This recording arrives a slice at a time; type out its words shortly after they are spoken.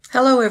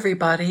Hello,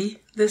 everybody.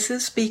 This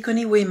is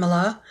Bhikkhuni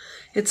Wimala.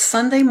 It's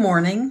Sunday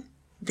morning,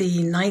 the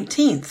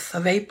 19th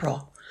of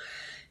April,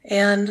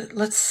 and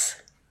let's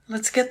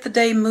get the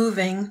day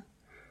moving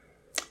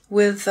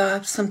with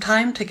some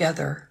time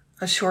together,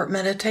 a short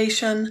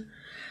meditation,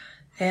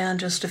 and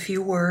just a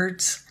few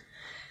words.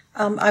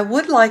 I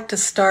would like to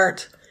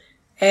start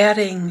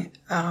adding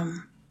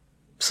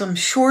some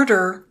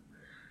shorter,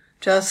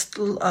 just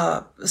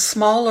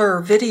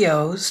smaller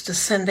videos to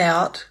send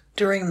out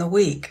during the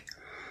week.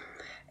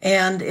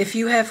 And if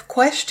you have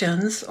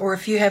questions or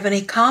if you have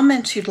any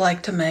comments you'd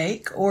like to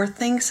make or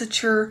things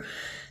that you're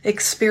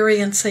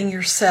experiencing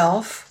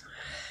yourself,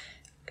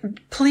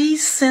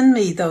 please send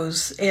me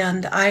those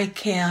and I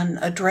can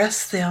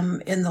address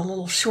them in the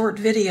little short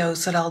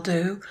videos that I'll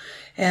do.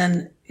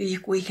 And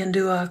we can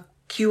do a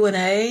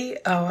Q&A,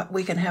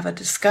 we can have a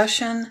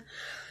discussion.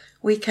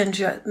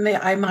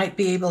 I might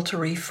be able to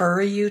refer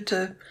you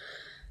to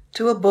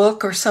a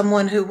book or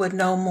someone who would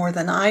know more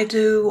than I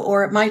do,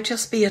 or it might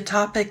just be a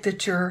topic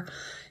that you're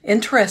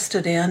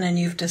interested in and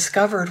you've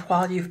discovered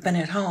while you've been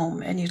at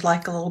home and you'd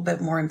like a little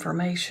bit more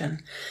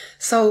information.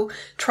 So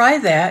try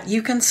that.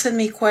 You can send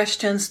me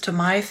questions to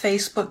my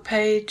Facebook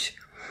page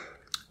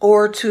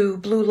or to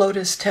Blue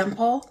Lotus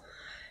Temple,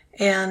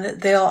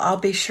 and I'll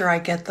be sure I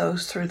get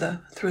those through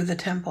the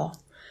temple.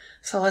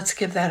 So let's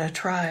give that a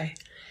try.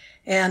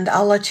 And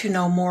I'll let you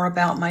know more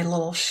about my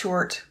little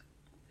short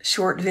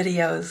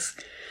videos.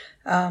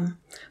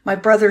 My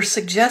brother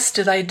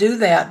suggested I do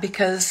that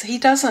because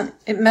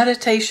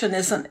meditation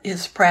isn't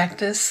his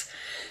practice,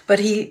 but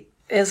he,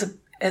 as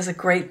a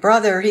great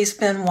brother, he's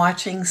been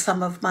watching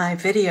some of my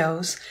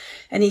videos,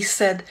 and he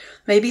said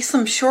maybe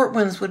some short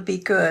ones would be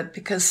good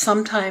because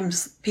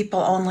sometimes people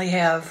only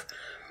have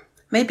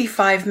maybe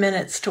 5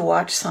 minutes to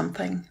watch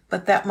something,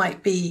 but that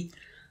might be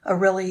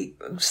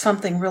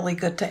something really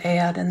good to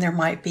add, and there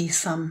might be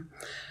some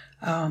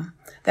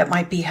that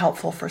might be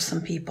helpful for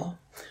some people.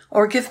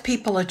 Or give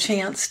people a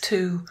chance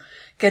to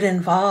get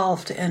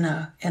involved in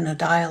a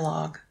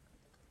dialogue.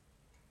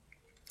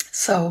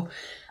 So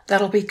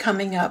that'll be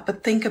coming up,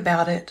 but think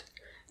about it,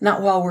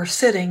 not while we're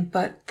sitting,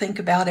 but think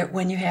about it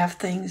when you have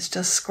things,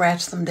 just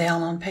scratch them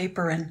down on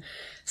paper and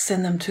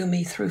send them to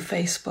me through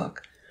Facebook.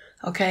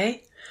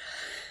 Okay?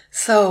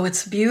 So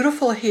it's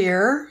beautiful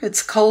here.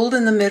 It's cold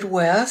in the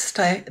Midwest,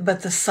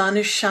 but the sun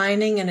is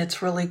shining and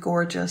it's really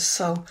gorgeous.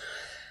 So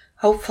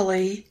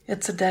hopefully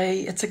it's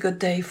a good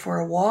day for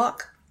a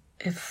walk.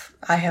 If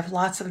I have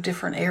lots of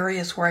different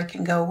areas where I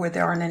can go where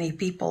there aren't any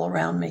people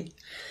around me.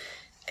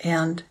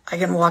 And I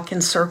can walk in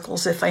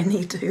circles if I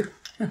need to.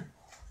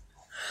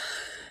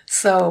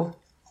 So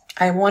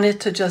I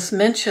wanted to just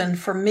mention,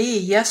 for me,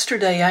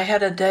 yesterday I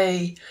had a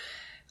day,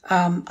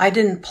 I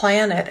didn't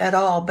plan it at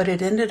all, but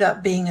it ended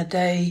up being a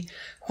day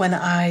when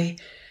I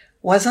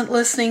wasn't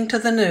listening to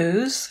the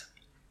news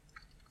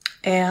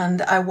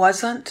and I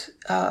wasn't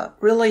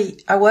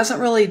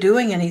really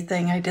doing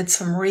anything. I did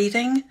some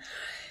reading.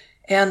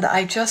 And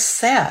I just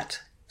sat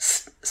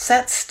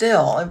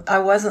still. I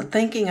wasn't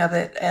thinking of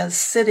it as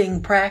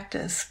sitting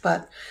practice,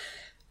 but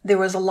there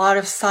was a lot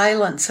of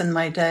silence in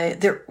my day.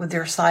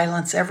 There's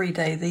silence every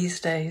day these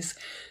days,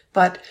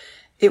 but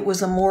it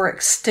was a more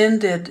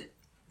extended,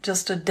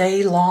 just a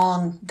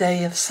day-long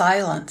day of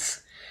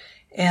silence.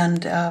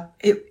 And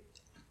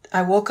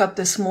I woke up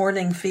this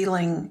morning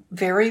feeling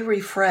very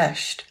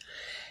refreshed.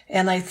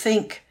 And I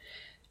think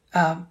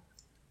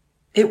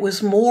it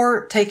was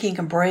more taking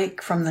a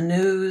break from the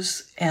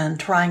news and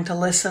trying to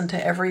listen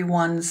to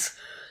everyone's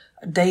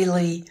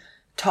daily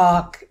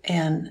talk,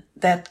 and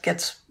that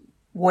gets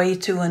way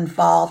too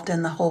involved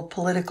in the whole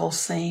political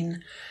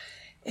scene,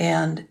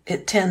 and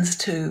it tends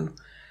to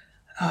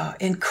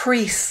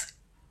increase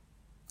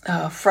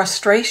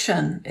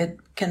frustration. It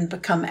can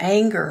become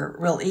anger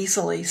real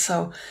easily.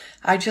 So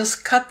I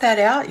just cut that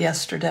out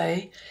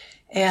yesterday,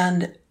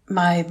 and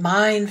my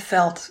mind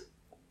felt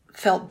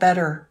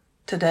better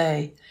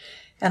today.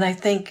 And I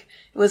think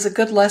it was a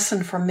good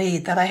lesson for me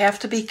that I have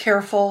to be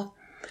careful.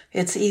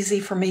 It's easy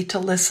for me to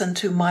listen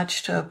too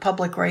much to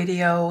public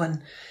radio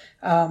and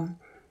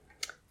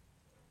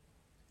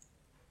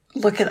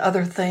look at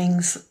other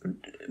things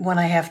when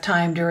I have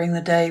time during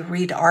the day,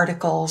 read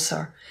articles.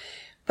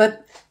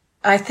 But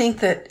I think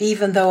that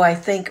even though I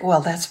think, well,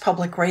 that's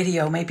public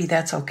radio, maybe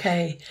that's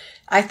okay,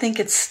 I think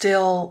it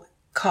still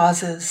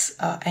causes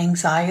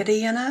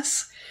anxiety in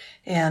us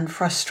and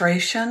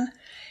frustration.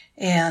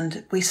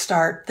 And we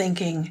start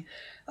thinking,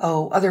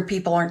 oh, other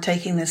people aren't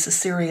taking this as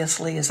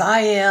seriously as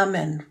I am,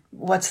 and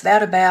what's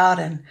that about?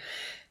 And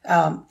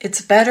it's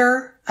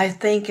better, I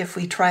think, if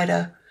we try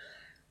to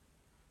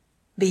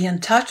be in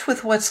touch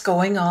with what's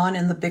going on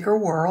in the bigger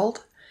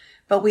world,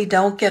 but we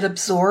don't get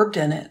absorbed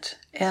in it.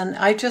 And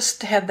I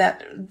just had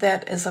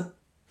that as a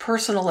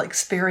personal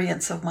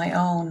experience of my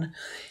own,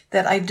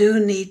 that I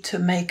do need to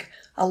make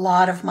a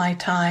lot of my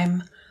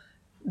time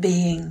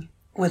being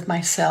with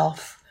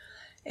myself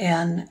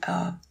and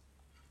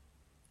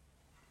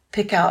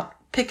pick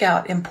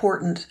out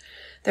important.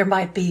 There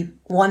might be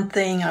one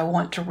thing I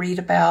want to read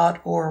about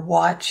or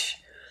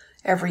watch,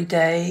 every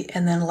day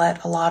and then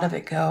let a lot of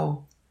it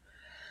go.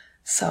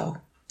 So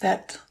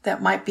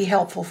that might be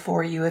helpful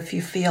for you if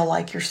you feel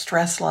like your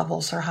stress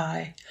levels are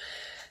high.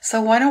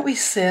 So why don't we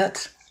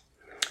sit?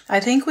 I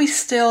think we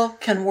still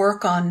can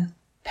work on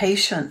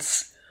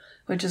patience,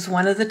 which is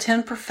one of the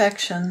 10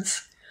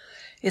 perfections.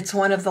 It's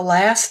one of the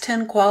last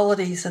 10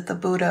 qualities that the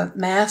Buddha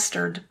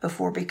mastered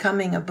before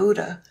becoming a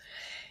Buddha.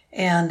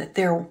 And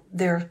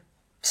they're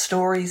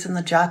stories in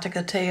the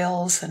Jataka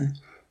tales, and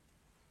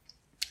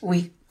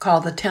we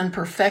call the 10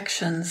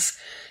 perfections.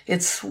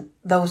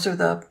 Those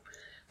are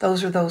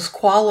those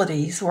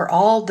qualities. We're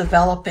all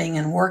developing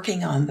and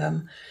working on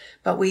them,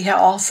 but we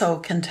also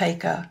can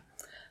take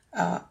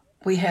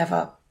we have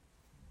a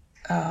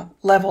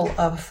level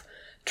of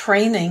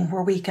training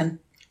where we can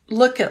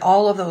look at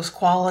all of those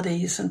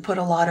qualities and put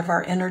a lot of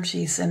our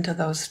energies into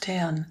those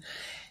 10.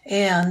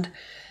 And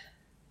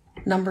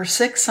number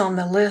 6 on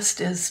the list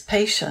is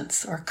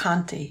patience, or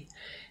khanti.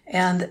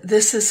 And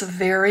this is a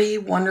very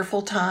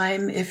wonderful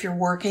time if you're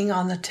working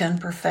on the 10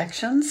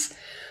 perfections,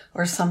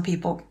 or some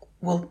people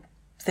will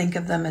think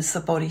of them as the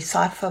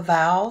bodhisattva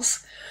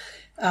vows.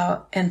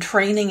 And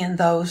training in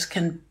those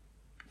can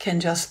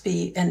just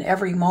be in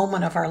every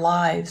moment of our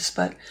lives.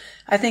 But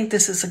I think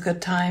this is a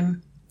good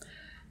time,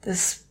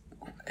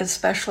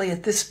 especially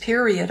at this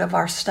period of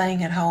our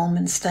staying at home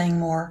and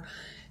staying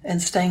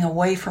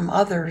away from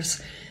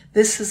others.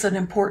 This is an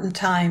important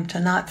time to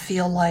not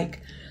feel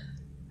like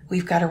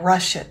we've got to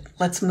rush it.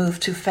 Let's move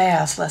too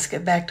fast. Let's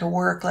get back to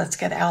work. Let's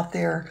get out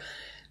there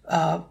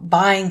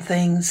buying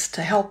things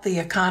to help the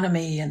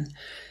economy and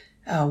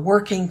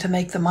working to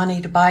make the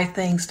money to buy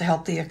things to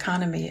help the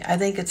economy. I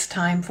think it's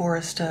time for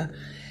us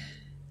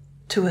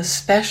to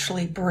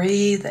especially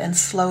breathe and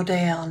slow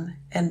down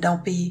and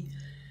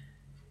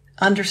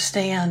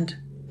understand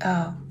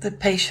that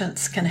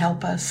patience can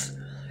help us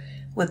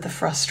with the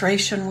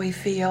frustration we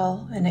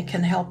feel, and it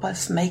can help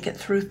us make it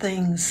through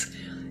things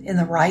in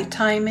the right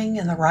timing,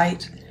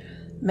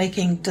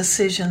 making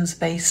decisions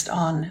based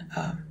on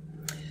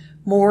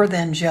more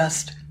than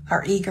just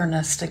our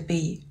eagerness to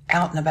be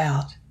out and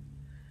about.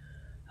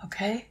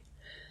 Okay?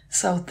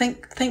 So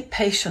think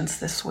patience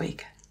this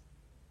week.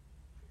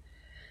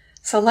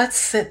 So let's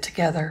sit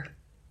together.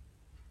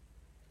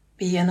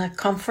 Be in a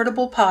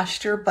comfortable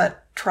posture,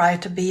 but try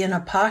to be in a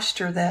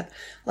posture that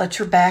lets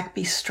your back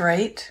be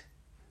straight.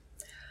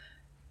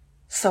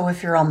 So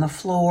if you're on the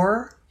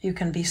floor, you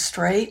can be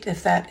straight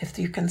if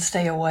you can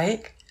stay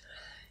awake.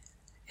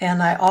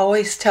 And I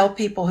always tell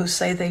people who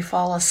say they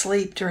fall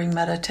asleep during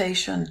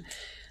meditation,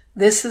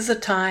 this is a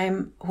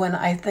time when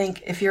I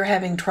think if you're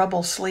having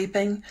trouble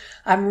sleeping,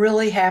 I'm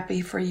really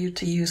happy for you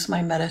to use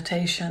my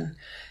meditation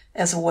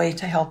as a way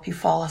to help you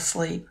fall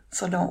asleep.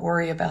 So don't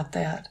worry about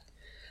that.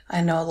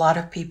 I know a lot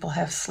of people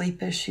have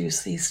sleep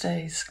issues these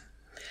days.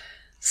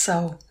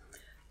 So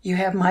you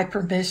have my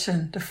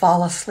permission to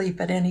fall asleep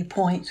at any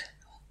point.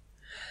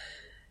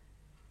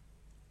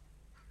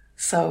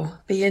 So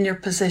be in your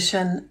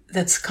position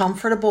that's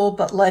comfortable,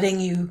 but letting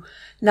you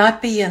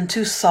not be in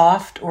too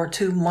soft or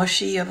too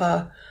mushy of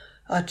a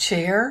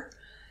chair,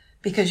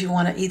 because you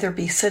want to either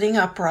be sitting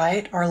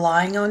upright or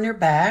lying on your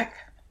back,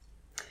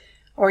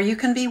 or you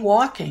can be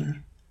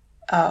walking.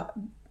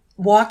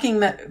 Walking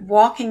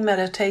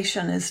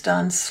meditation is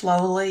done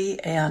slowly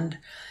and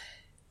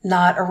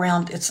not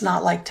around. It's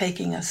not like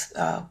taking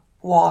a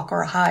walk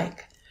or a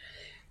hike,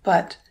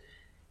 but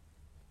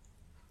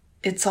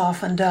it's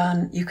often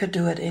done. You could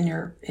do it in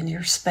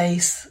your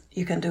space.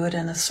 You can do it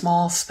in a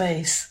small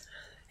space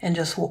and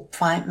just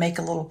make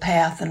a little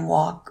path and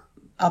walk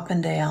up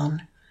and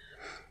down.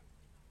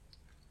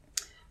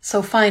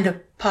 So find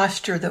a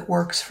posture that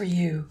works for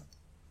you.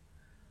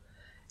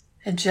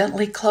 And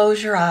gently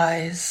close your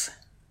eyes.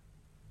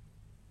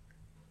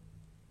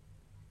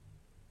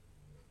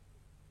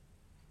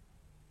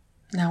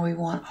 Now we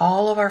want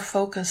all of our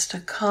focus to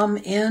come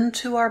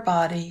into our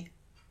body.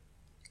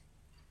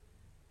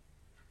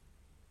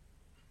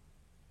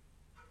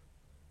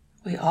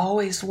 We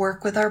always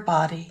work with our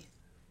body.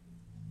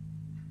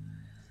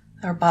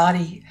 Our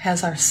body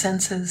has our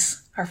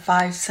senses, our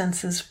 5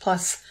 senses,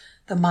 plus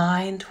the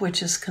mind,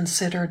 which is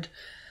considered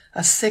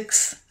a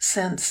 6th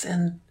sense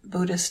in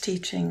Buddhist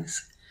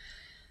teachings.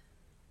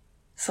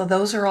 So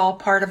those are all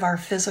part of our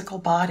physical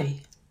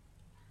body.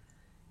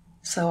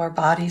 So our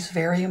body's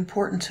very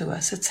important to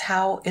us. It's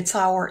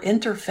our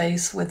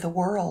interface with the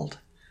world.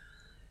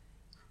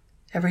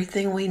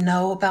 Everything we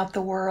know about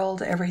the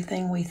world,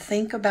 everything we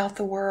think about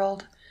the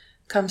world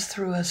comes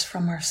through us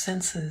from our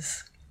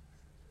senses.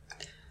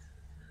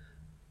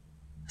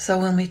 So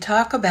when we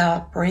talk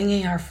about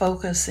bringing our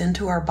focus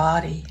into our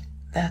body,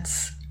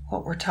 that's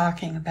what we're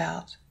talking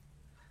about.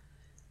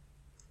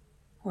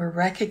 We're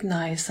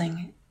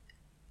recognizing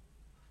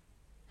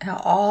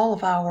how all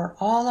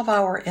of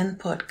our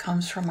input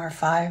comes from our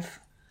 5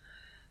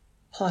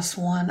 plus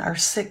 1, our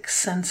 6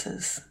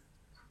 senses.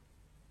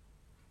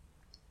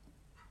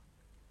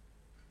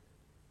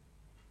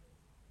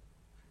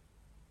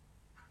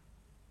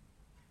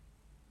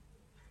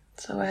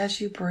 So as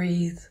you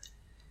breathe,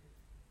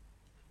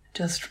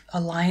 just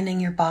aligning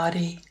your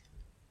body,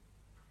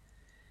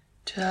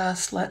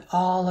 Just let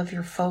all of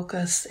your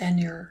focus and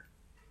your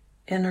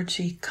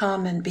energy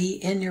come and be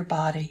in your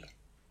body.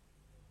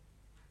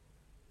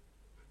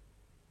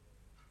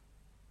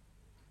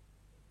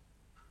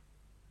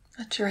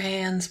 Let your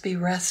hands be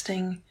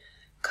resting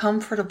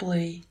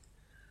comfortably,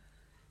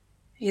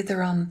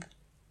 either on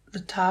the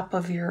top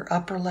of your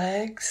upper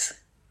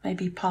legs,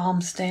 maybe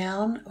palms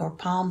down or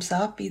palms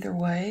up, either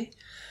way.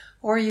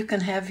 Or you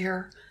can have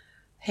your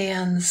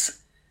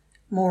hands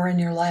more in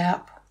your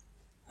lap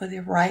with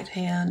your right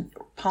hand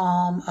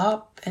palm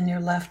up and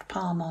your left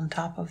palm on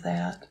top of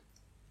that.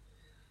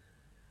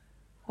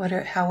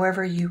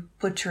 However you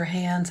put your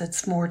hands,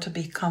 it's more to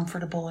be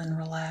comfortable and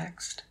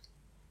relaxed.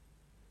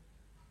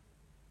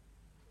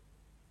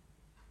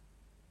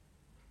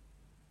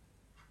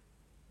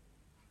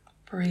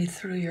 Breathe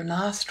through your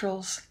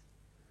nostrils.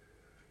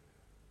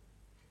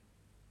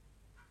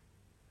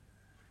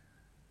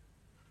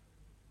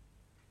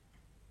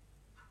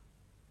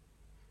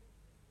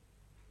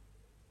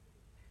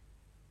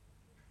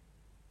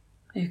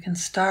 You can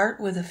start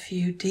with a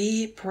few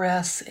deep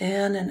breaths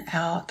in and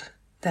out,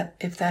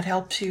 if that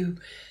helps you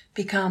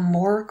become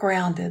more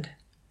grounded,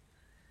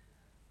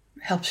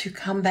 helps you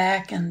come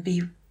back and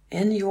be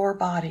in your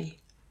body.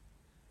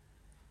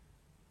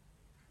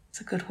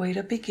 It's a good way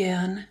to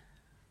begin.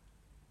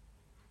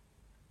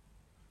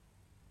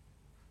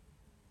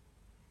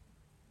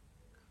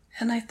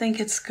 And I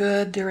think it's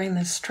good during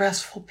this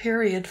stressful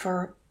period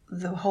for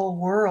the whole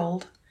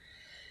world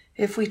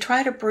if we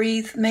try to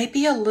breathe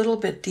maybe a little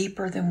bit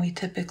deeper than we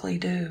typically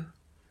do.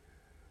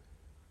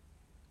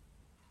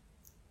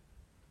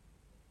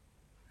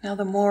 Now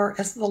the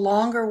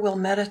longer we'll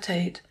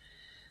meditate,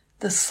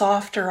 the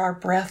softer our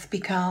breath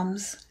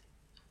becomes,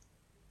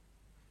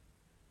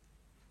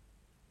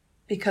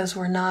 because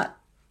we're not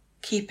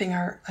keeping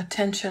our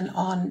attention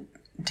on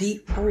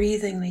deep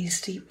breathing,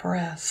 these deep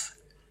breaths.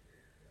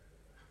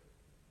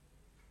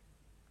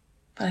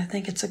 But I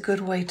think it's a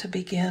good way to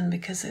begin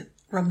because it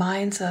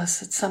reminds us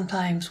that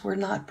sometimes we're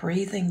not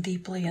breathing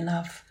deeply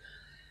enough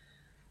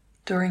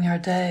during our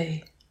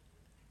day.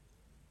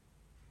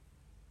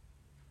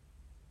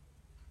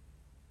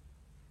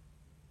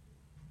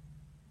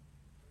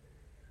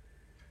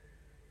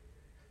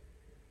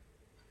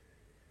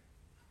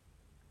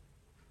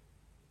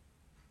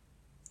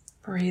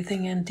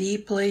 Breathing in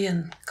deeply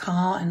and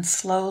calm and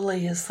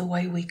slowly is the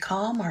way we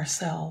calm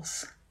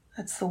ourselves.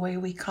 That's the way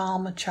we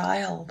calm a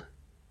child.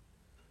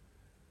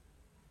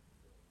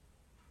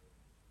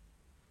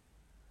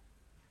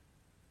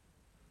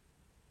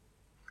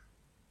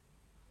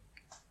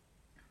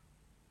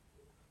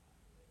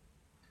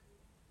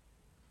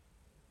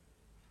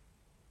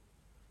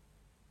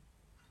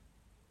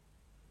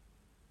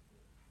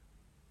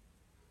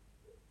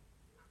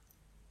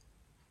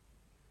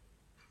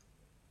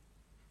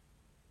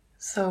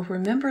 So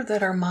remember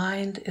that our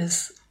mind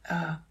is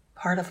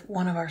part of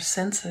one of our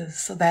senses,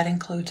 so that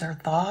includes our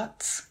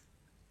thoughts.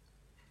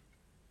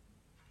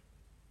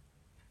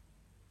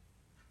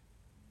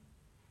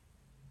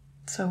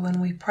 So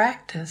when we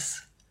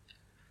practice,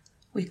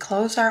 we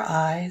close our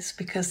eyes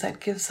because that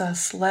gives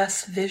us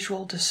less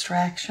visual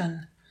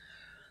distraction.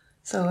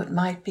 So it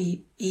might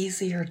be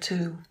easier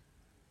to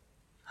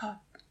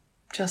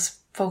just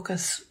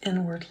focus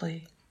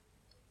inwardly.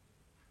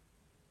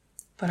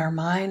 But our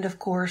mind, of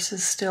course,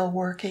 is still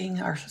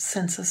working. Our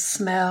sense of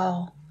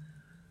smell,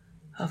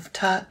 of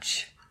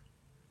touch,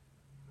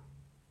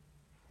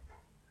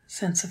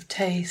 sense of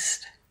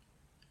taste.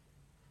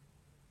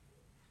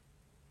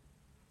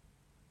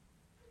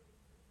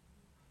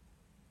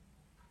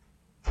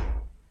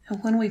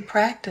 And when we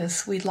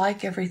practice, we'd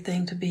like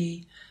everything to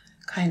be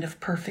kind of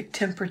perfect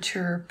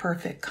temperature,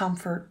 perfect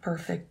comfort,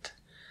 perfect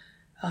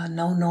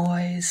no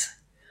noise.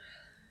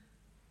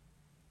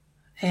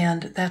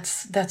 And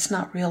that's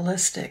not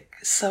realistic.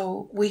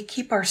 So we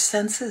keep our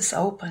senses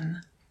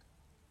open,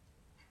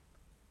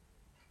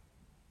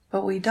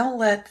 but we don't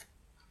let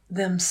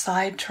them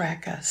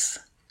sidetrack us.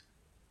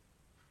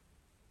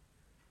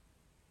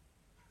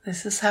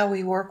 This is how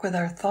we work with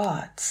our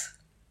thoughts.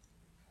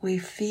 We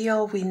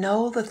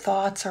know the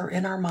thoughts are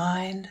in our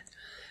mind.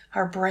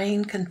 Our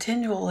brain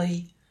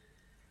continually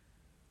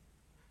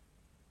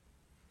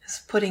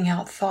is putting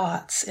out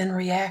thoughts in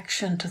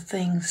reaction to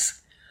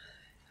things,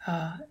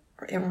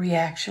 a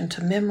reaction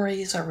to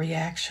memories, a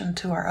reaction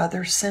to our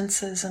other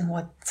senses and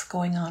what's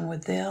going on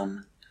with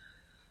them.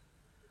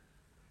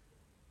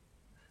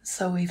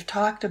 So we've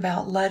talked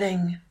about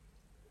letting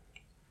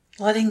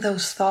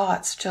those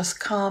thoughts just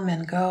come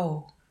and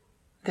go.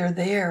 They're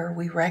there,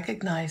 we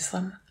recognize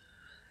them,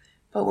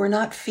 but we're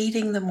not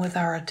feeding them with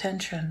our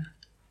attention.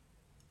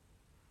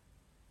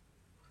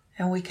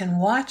 And we can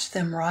watch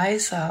them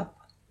rise up,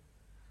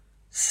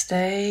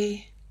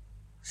 stay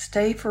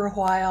for a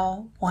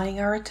while, wanting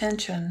our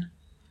attention.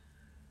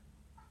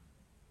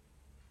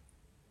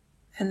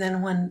 And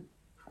then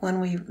when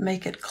we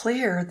make it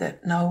clear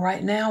that, no,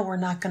 right now we're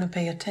not going to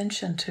pay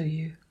attention to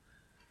you.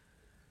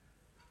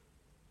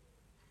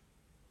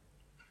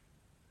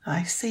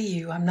 I see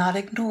you. I'm not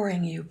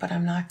ignoring you, but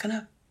I'm not going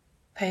to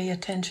pay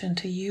attention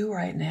to you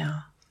right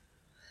now.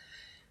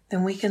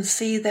 then we can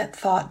see that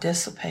thought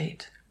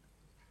dissipate.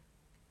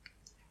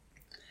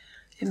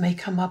 It may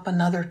come up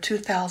another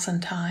 2,000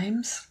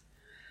 times,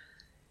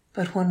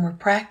 but when we're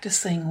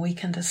practicing, we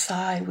can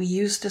decide. We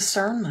use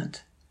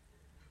discernment.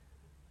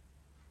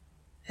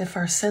 If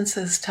our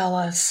senses tell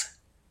us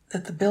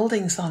that the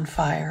building's on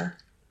fire,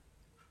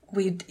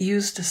 we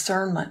use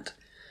discernment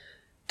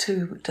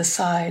to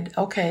decide,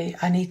 okay,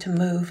 I need to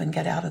move and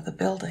get out of the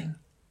building.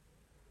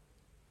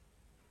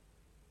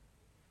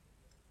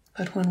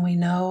 But when we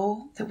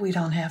know that we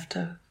don't have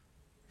to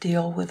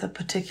deal with a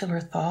particular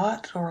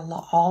thought or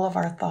all of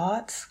our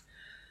thoughts,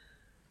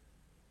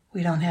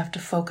 we don't have to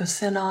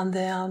focus in on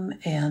them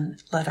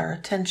and let our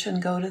attention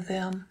go to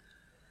them,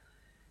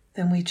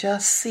 then we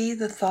just see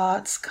the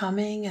thoughts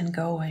coming and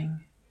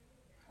going.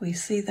 We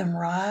see them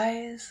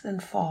rise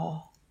and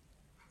fall.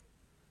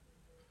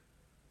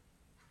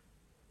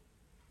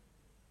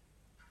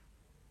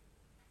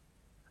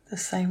 The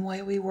same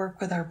way we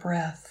work with our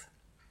breath.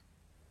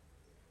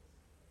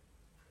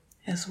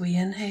 As we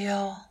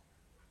inhale,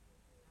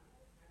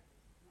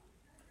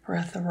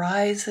 breath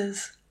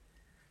arises.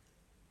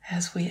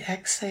 As we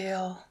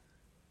exhale,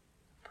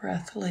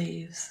 breath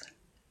leaves.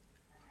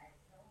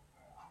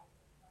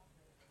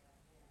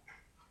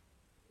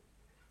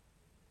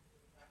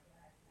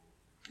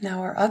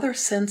 Now our other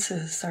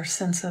senses, our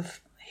sense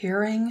of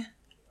hearing,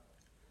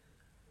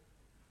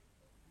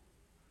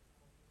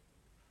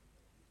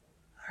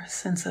 our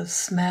sense of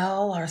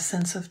smell, our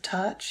sense of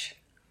touch,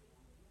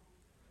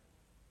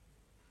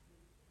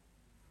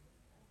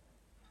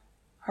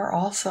 are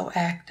also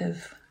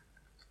active.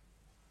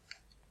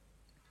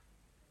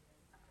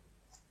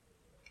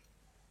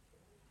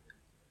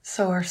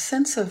 So our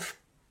sense of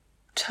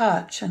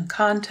touch and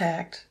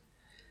contact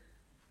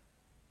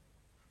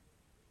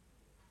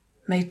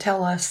may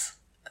tell us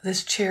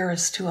this chair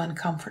is too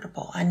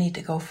uncomfortable. I need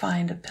to go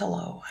find a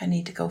pillow. I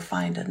need to go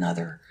find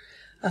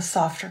a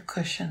softer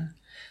cushion.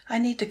 I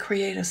need to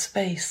create a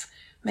space.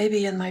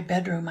 Maybe in my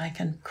bedroom I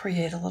can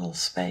create a little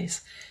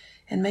space.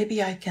 And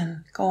maybe I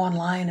can go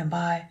online and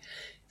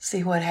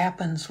see what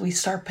happens. We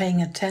start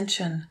paying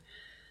attention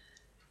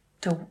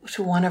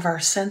to one of our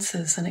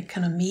senses, and it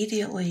can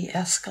immediately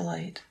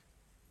escalate.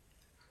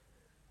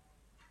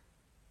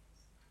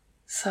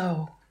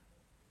 So,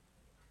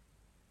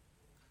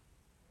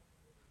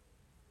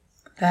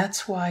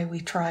 that's why we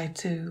try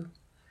to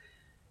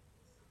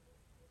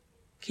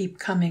keep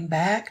coming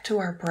back to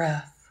our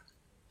breath.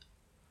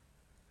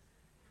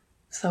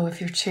 So if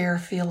your chair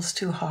feels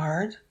too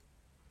hard,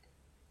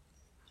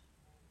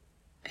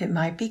 it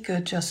might be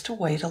good just to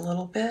wait a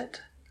little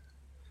bit.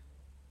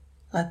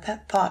 Let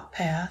that thought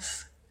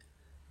pass.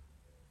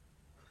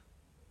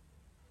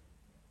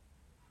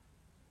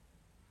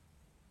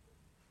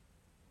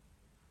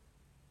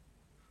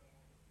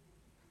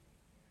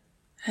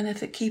 And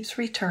if it keeps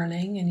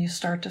returning and you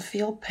start to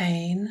feel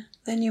pain,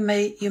 then you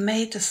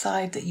may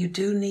decide that you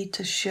do need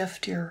to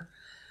shift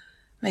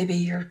maybe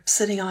you're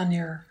sitting on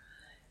your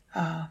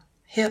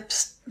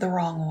hips the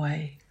wrong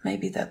way.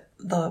 Maybe that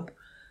the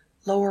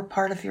lower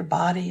part of your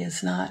body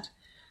is not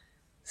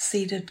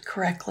seated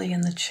correctly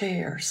in the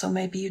chair. So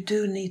maybe you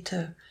do need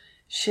to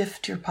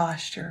shift your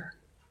posture.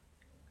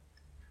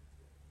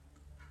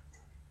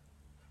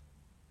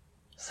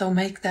 So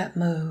make that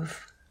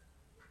move.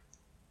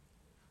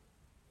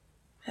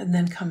 And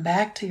then come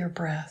back to your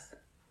breath.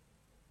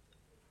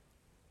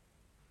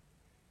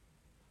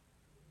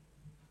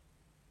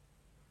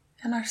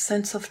 And our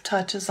sense of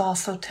touch is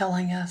also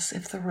telling us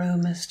if the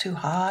room is too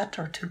hot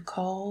or too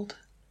cold.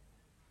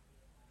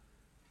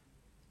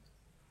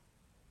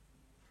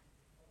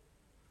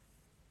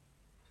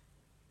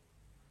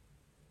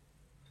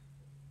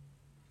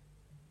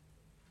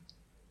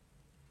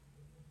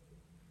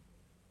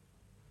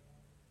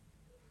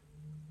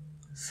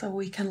 So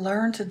we can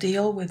learn to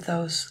deal with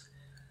those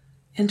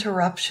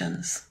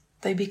interruptions.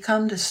 They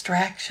become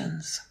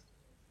distractions.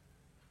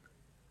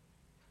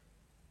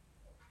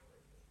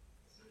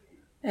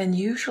 And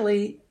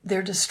usually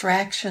they're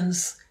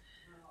distractions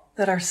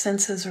that our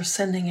senses are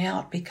sending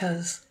out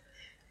because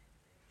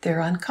they're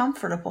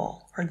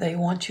uncomfortable or they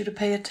want you to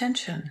pay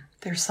attention.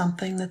 There's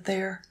something that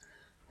they're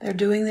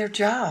doing their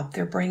job.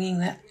 They're bringing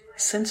that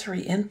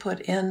sensory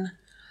input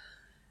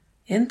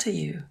into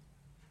you.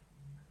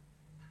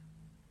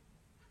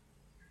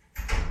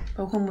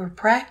 But when we're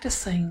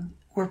practicing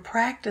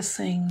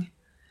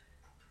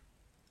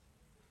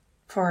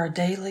for our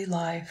daily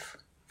life,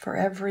 for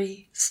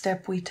every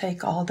step we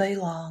take all day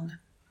long.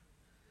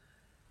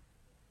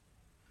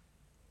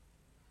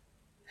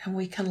 And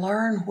we can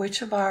learn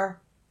which of our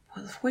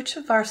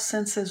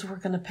senses we're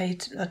going to pay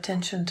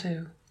attention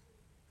to,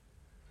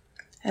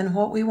 and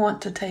what we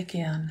want to take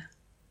in,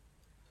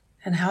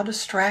 and how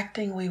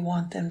distracting we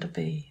want them to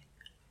be.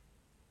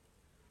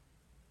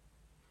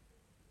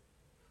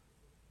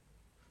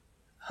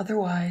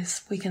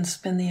 Otherwise, we can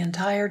spend the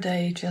entire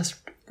day just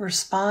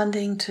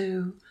responding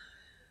to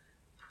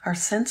our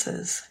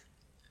senses.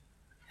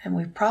 And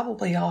we've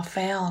probably all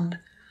found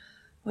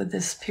with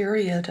this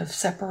period of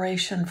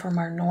separation from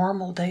our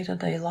normal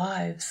day-to-day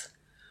lives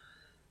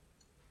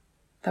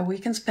That we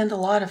can spend a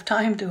lot of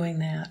time doing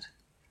that.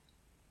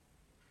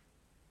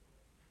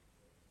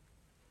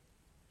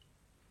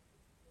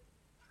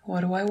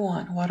 What do I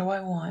want? What do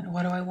I want?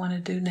 What do I want to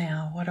do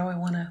now? What do I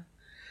want to,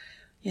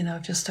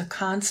 just a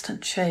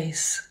constant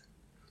chase.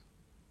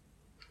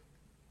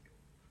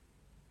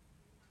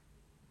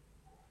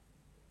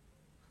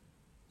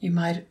 You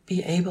might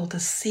be able to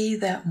see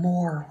that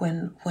more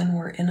when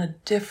we're in a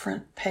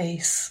different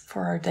pace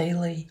for our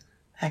daily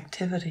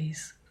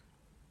activities.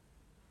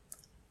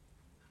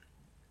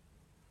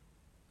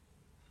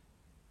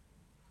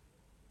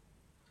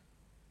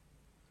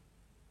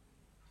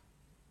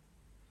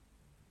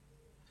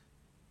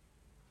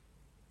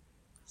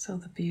 So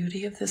the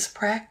beauty of this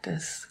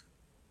practice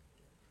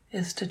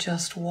is to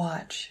just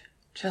watch,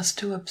 just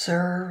to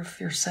observe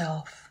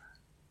yourself.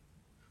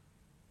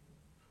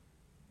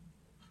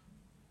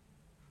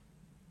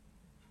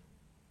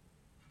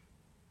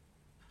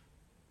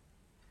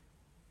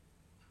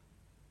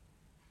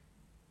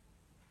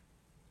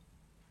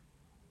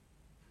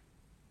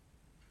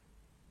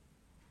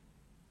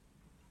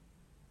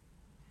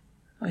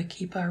 We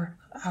keep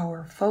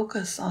our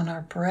focus on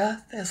our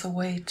breath as a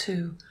way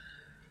to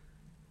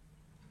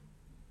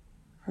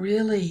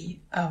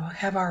really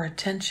have our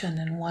attention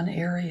in one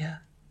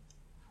area.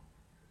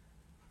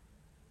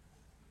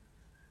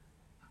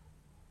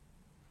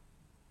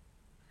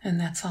 And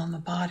that's on the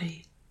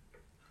body.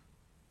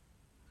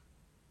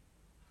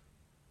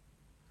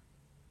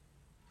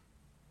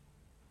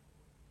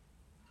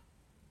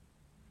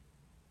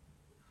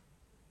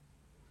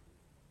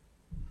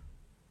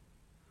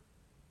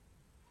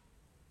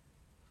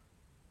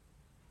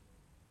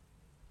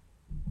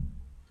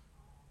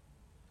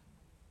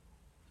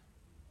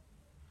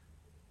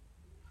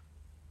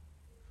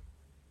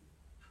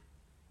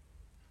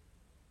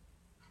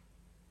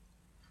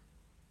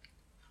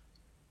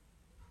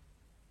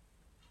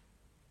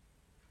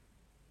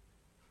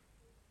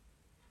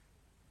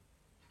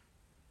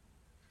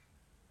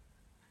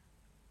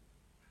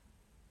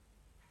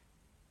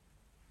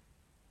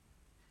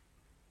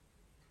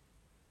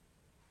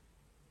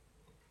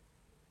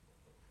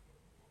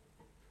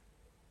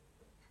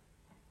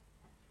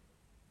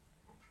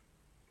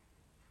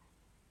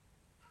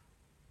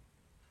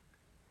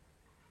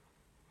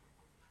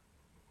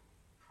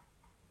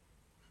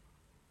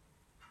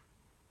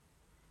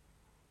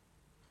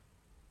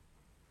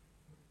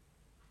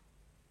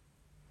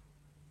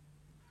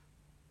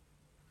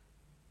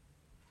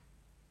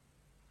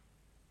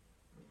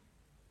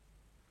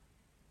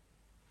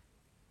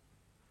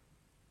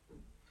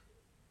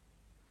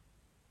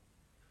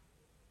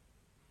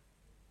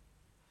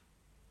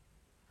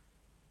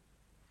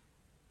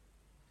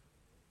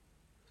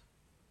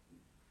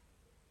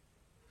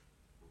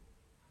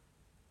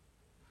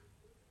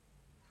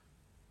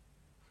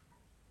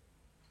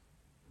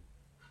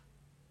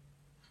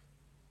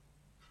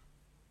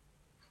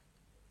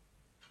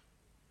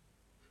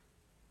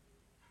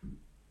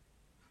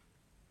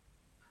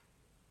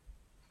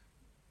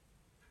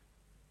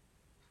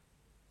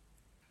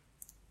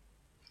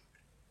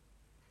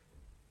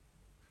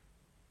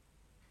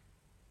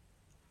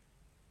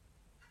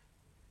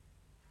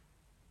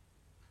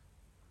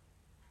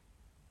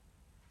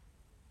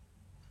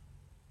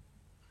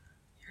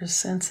 Your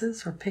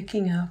senses are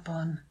picking up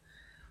on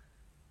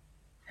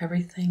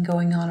everything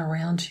going on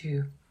around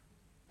you.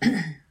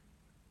 And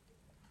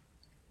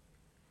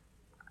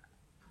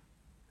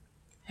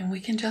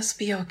we can just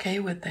be okay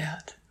with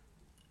that.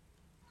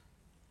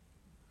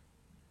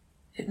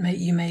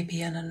 You may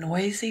be in a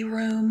noisy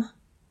room.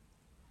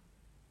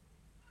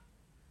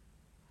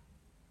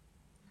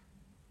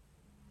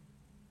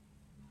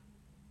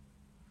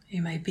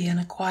 You may be in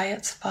a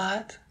quiet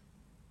spot.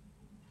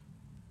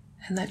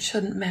 And that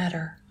shouldn't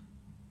matter.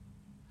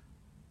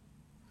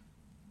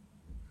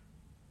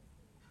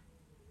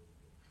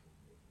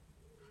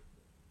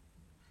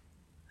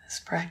 This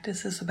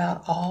practice is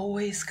about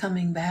always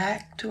coming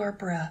back to our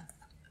breath.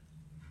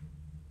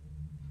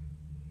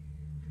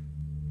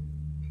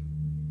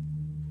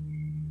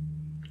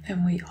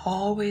 And we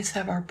always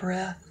have our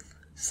breath,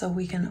 so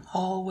we can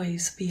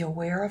always be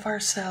aware of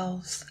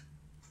ourselves.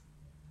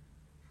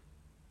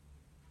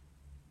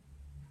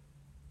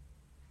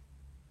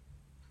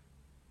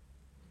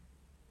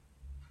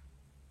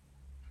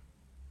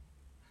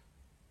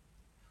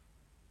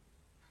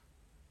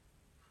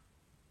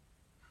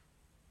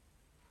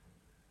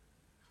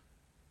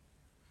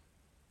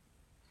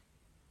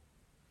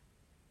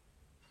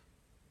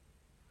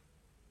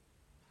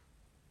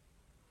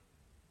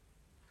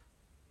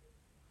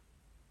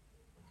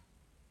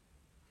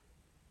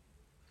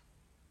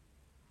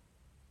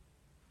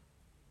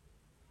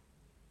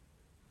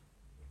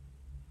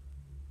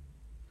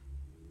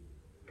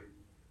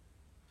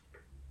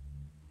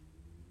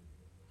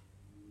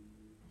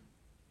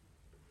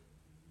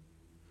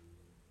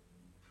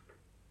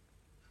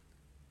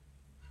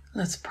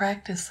 Let's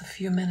practice a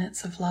few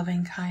minutes of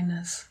loving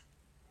kindness.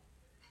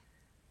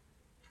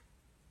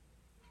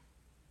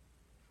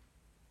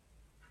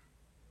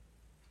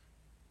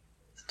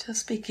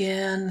 Just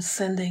begin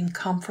sending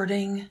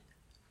comforting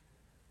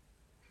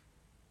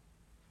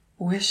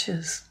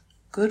wishes,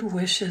 good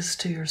wishes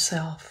to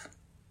yourself.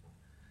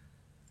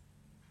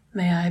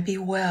 May I be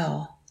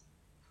well.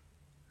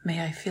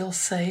 May I feel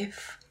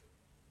safe.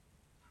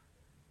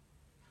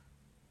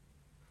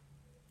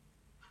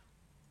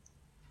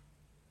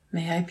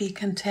 May I be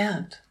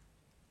content.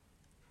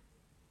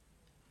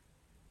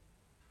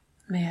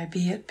 May I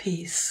be at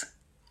peace.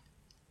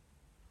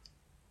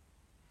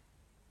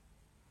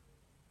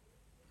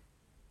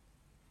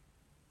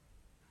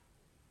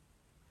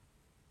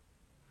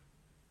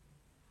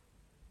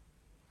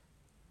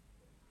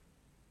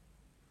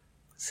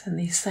 Send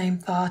these same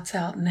thoughts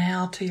out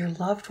now to your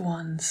loved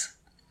ones.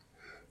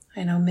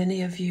 I know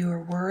many of you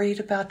are worried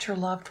about your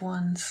loved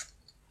ones.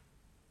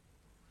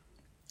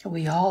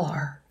 We all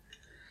are.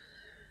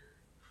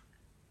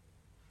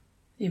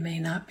 You may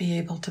not be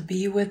able to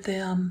be with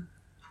them.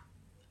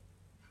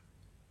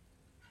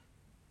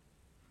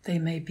 They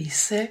may be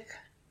sick.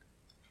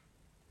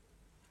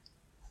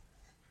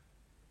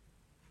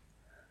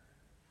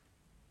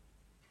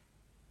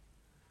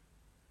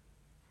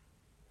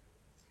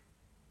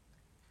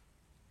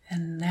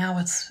 And now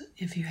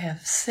if you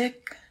have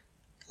sick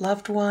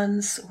loved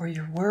ones or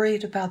you're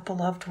worried about the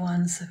loved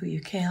ones who you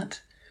can't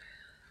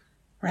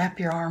wrap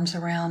your arms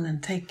around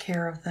and take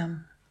care of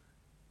them,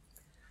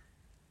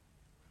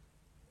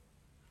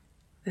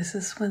 this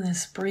is when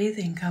this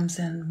breathing comes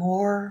in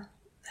more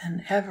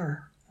than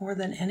ever, more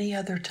than any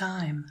other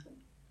time.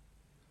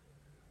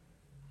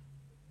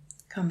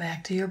 Come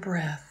back to your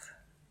breath.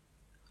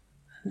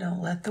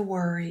 Don't let the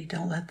worry,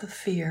 don't let the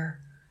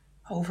fear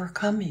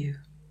overcome you.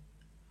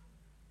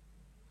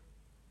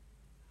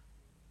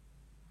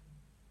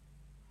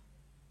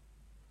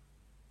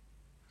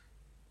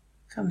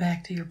 Come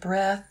back to your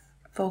breath.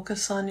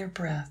 Focus on your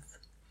breath.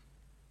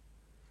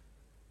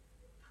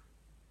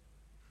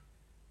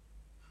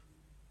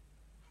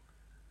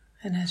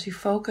 And as you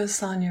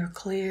focus on your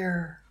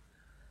clear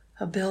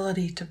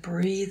ability to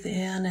breathe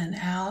in and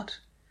out,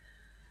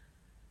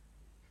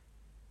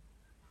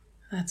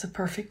 that's a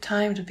perfect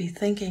time to be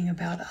thinking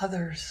about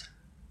others.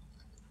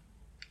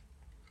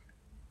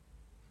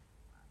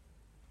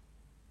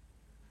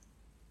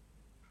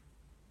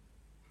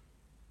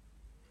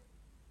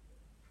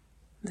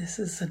 This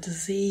is a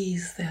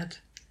disease that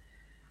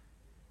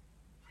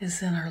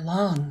is in our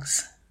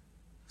lungs,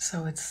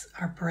 so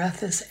our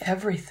breath is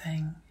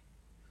everything.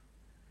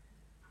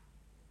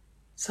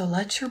 So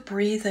let your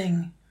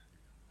breathing,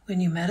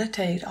 when you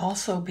meditate,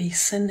 also be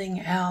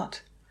sending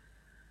out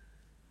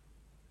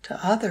to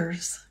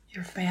others,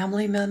 your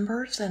family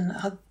members and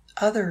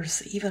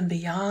others even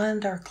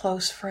beyond our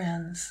close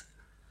friends,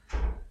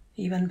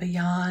 even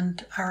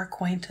beyond our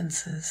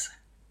acquaintances.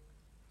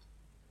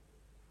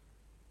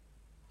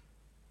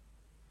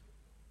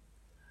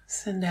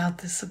 Send out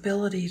this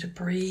ability to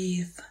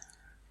breathe.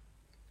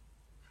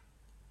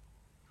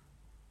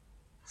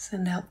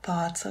 Send out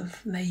thoughts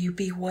of, may you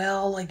be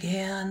well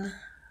again.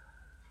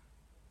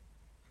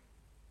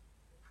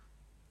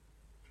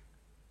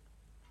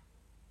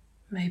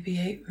 May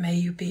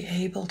you be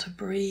able to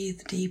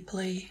breathe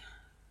deeply.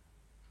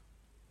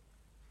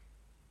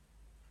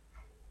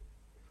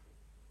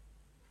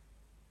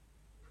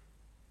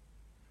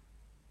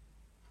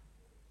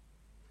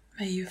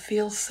 May you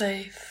feel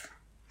safe.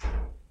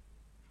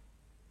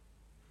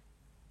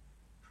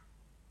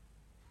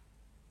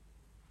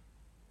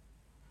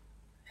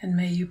 And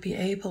may you be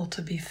able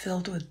to be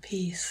filled with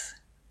peace.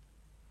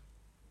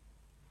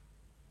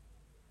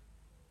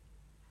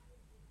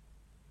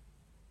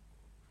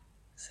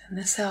 Send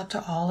this out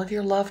to all of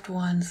your loved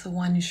ones, the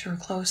ones you're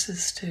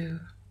closest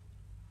to.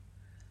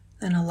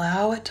 Then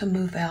allow it to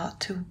move out,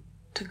 to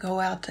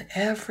go out to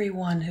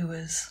everyone who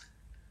is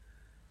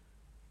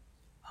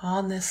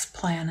on this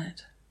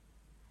planet,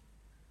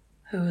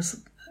 who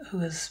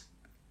is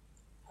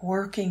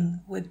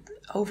working with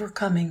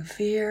overcoming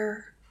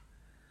fear.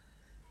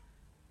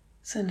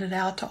 Send it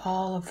out to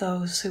all of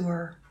those who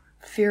are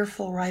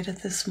fearful right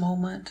at this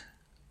moment,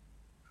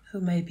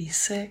 who may be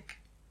sick,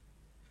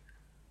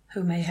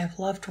 who may have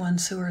loved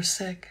ones who are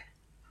sick.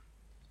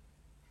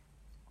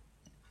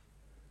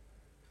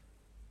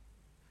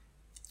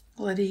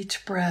 Let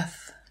each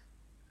breath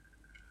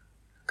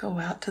go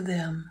out to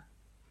them.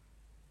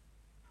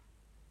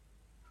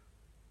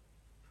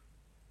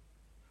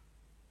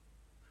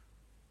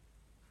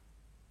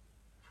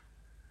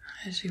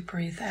 As you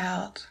breathe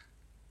out,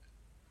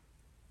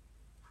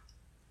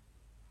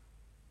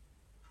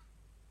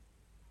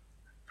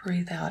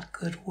 breathe out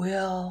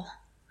goodwill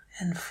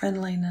and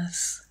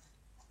friendliness.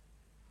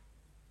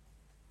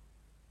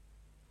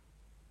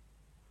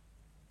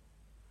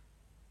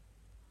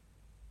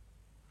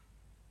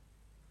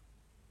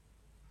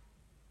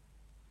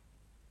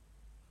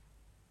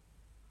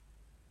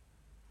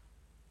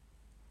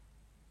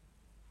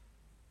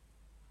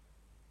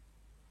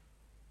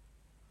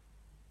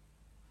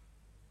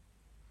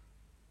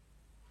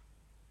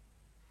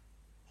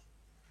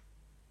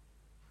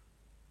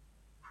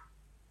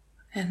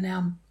 And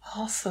now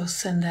also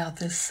send out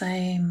this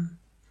same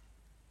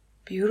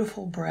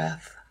beautiful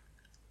breath.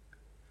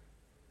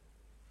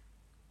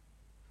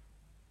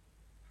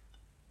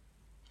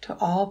 to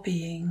all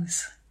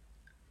beings,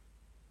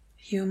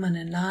 human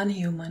and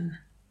non-human.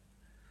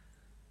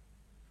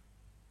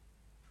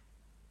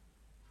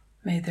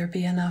 May there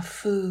be enough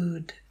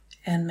food,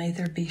 and may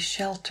there be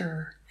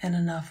shelter and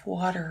enough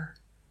water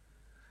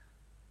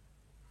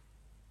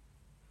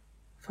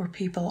for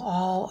people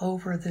all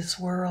over this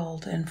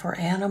world, and for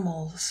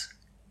animals,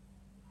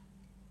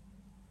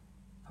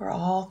 for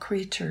all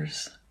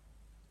creatures.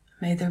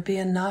 May there be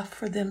enough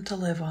for them to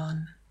live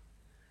on.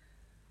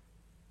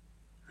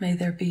 May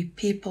there be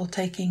people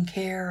taking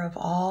care of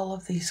all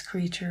of these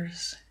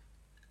creatures.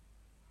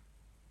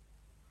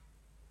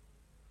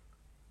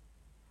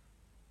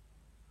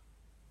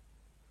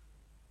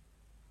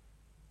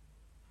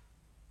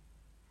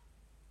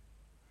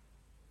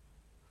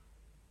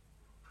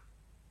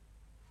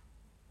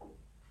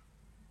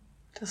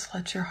 Just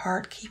let your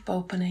heart keep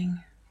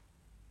opening.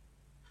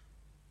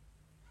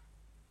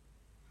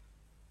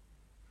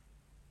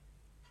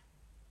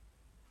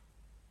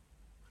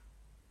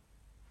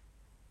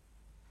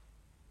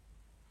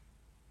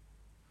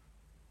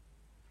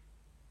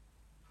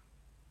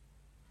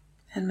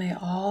 And may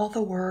all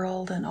the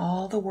world and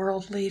all the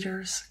world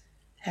leaders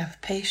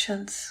have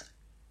patience,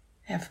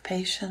 have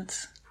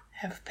patience,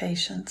 have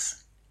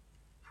patience.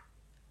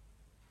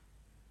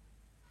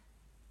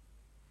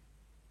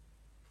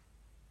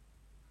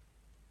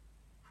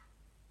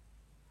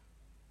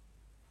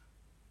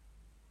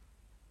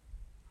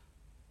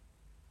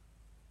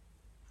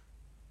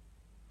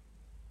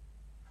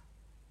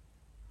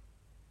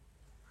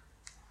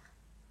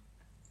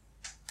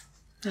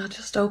 Now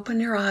just open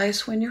your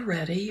eyes when you're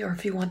ready, or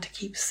if you want to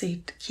keep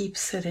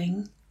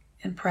sitting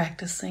and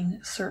practicing,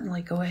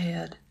 certainly go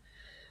ahead.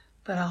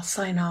 But I'll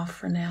sign off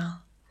for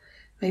now.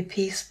 May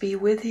peace be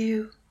with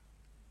you.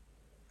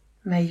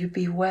 May you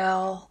be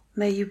well.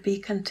 May you be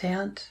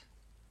content.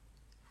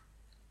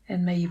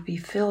 And may you be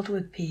filled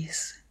with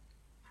peace.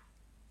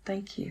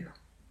 Thank you.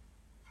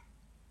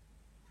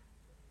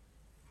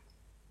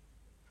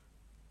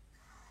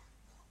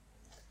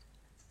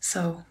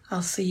 So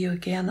I'll see you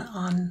again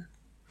on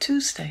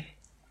Tuesday.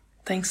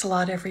 Thanks a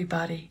lot,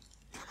 everybody.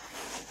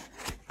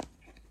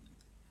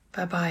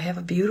 Bye-bye. Have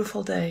a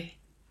beautiful day.